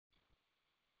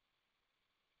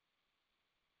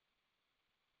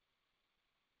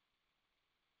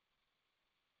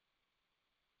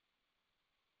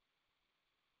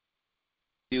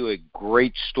you a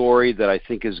great story that I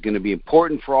think is going to be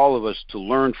important for all of us to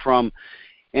learn from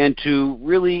and to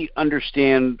really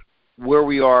understand where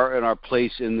we are in our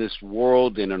place in this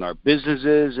world and in our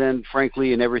businesses and,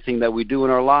 frankly, in everything that we do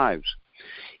in our lives.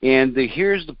 And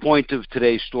here's the point of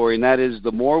today's story, and that is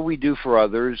the more we do for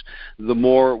others, the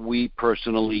more we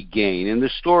personally gain. And the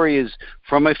story is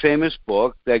from a famous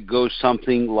book that goes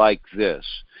something like this.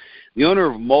 The owner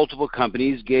of multiple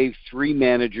companies gave 3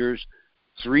 managers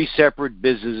 3 separate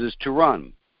businesses to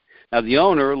run. Now, the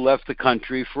owner left the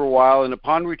country for a while, and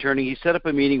upon returning, he set up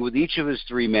a meeting with each of his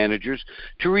 3 managers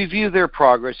to review their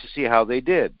progress to see how they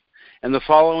did. And the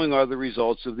following are the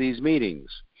results of these meetings.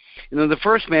 And then the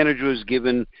first manager was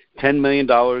given $10 million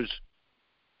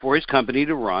for his company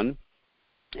to run,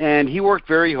 and he worked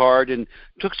very hard and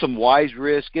took some wise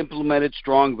risk, implemented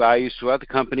strong values throughout the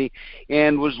company,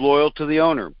 and was loyal to the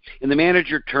owner. And the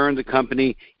manager turned the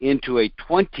company into a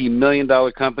 $20 million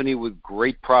company with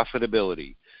great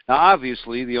profitability. Now,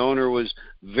 obviously, the owner was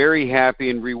very happy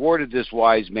and rewarded this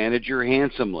wise manager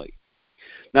handsomely.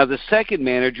 Now, the second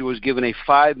manager was given a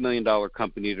 $5 million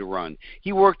company to run.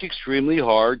 He worked extremely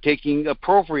hard, taking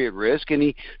appropriate risk, and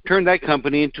he turned that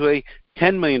company into a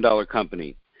 $10 million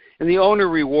company. And the owner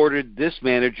rewarded this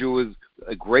manager with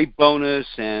a great bonus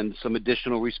and some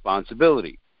additional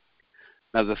responsibility.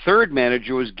 Now, the third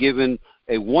manager was given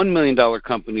a $1 million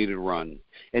company to run,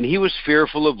 and he was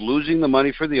fearful of losing the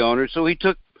money for the owner, so he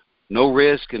took no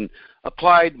risk and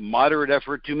applied moderate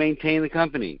effort to maintain the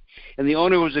company. And the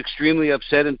owner was extremely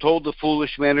upset and told the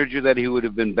foolish manager that he would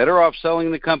have been better off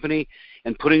selling the company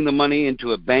and putting the money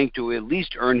into a bank to at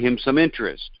least earn him some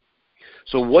interest.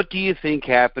 So what do you think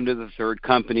happened to the third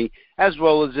company as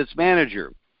well as its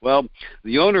manager? Well,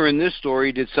 the owner in this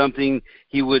story did something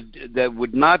that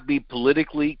would not be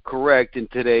politically correct in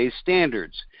today's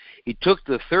standards. He took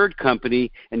the third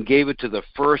company and gave it to the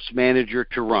first manager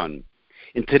to run.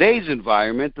 In today's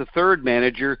environment, the third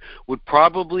manager would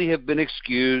probably have been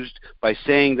excused by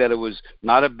saying that it was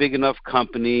not a big enough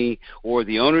company, or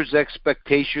the owner's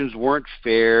expectations weren't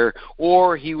fair,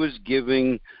 or he was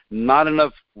giving not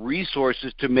enough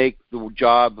resources to make the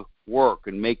job work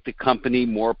and make the company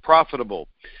more profitable.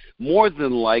 More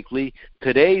than likely,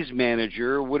 today's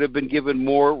manager would have been given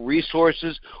more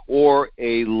resources or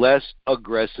a less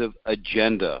aggressive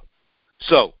agenda.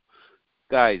 So,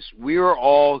 guys, we are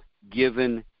all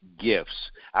given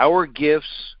gifts. Our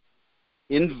gifts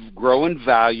grow in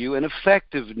value and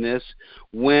effectiveness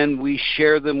when we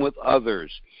share them with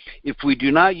others. If we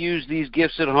do not use these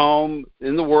gifts at home,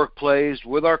 in the workplace,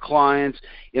 with our clients,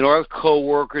 in our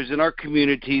coworkers, in our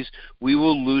communities, we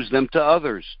will lose them to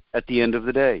others at the end of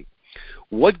the day.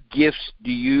 What gifts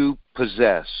do you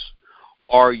possess?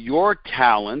 Are your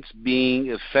talents being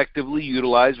effectively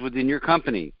utilized within your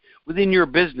company, within your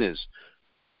business?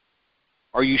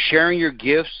 Are you sharing your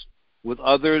gifts with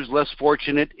others less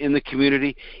fortunate in the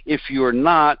community? If you are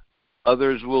not,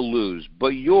 others will lose,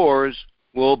 but yours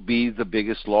will be the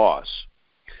biggest loss.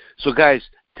 So guys,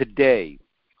 today,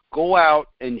 go out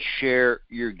and share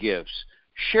your gifts.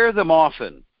 Share them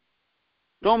often.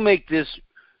 Don't make this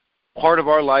part of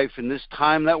our life in this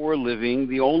time that we're living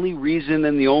the only reason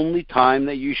and the only time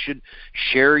that you should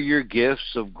share your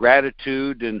gifts of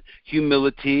gratitude and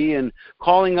humility and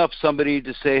calling up somebody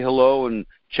to say hello and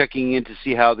checking in to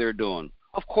see how they're doing.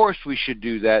 Of course we should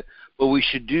do that, but we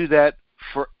should do that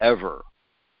forever.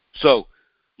 So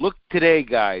look today,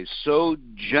 guys, sow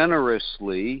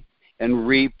generously and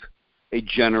reap a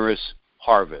generous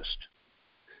harvest.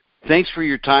 Thanks for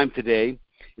your time today.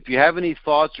 If you have any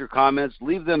thoughts or comments,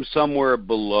 leave them somewhere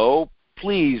below.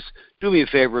 Please do me a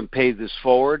favor and pay this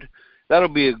forward. That'll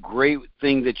be a great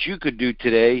thing that you could do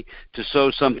today to sow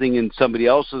something in somebody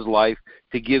else's life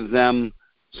to give them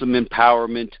some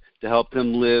empowerment to help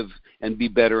them live and be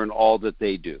better in all that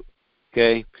they do.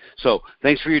 Okay? So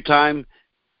thanks for your time.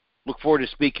 Look forward to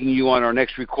speaking to you on our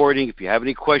next recording. If you have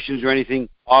any questions or anything,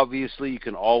 obviously you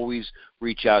can always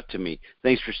reach out to me.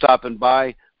 Thanks for stopping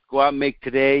by. Go out and make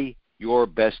today your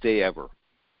best day ever.